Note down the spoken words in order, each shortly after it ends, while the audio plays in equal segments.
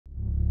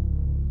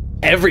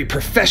Every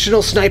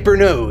professional sniper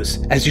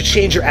knows, as you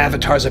change your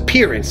avatar's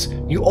appearance,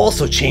 you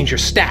also change your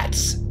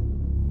stats.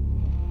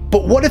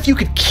 But what if you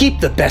could keep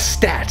the best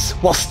stats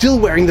while still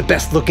wearing the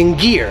best looking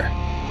gear?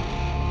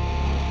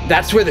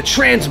 That's where the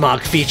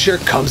Transmog feature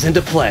comes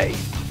into play.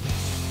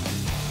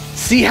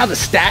 See how the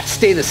stats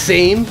stay the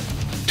same?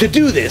 To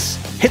do this,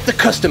 hit the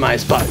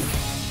Customize button.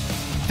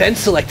 Then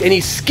select any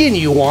skin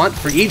you want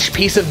for each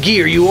piece of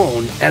gear you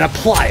own and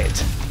apply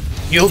it.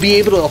 You'll be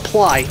able to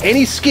apply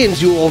any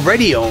skins you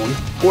already own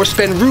or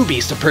spend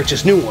rubies to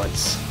purchase new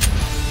ones.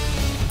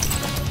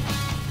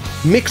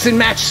 Mix and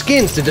match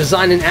skins to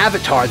design an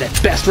avatar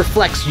that best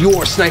reflects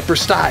your sniper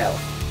style.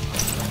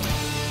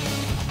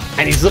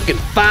 And he's looking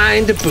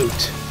fine to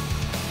boot.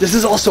 This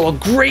is also a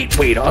great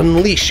way to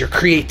unleash your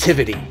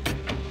creativity.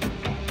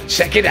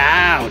 Check it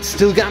out,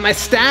 still got my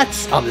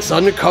stats on this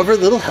undercover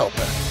little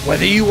helper.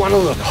 Whether you want to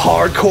look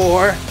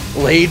hardcore,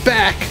 laid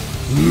back,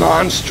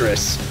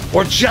 monstrous,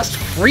 or just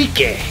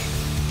freaky,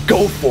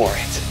 go for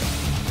it.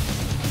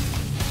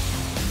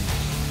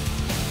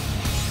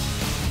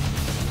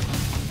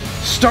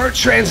 Start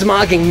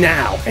transmogging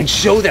now and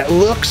show that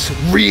looks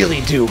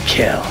really do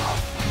kill.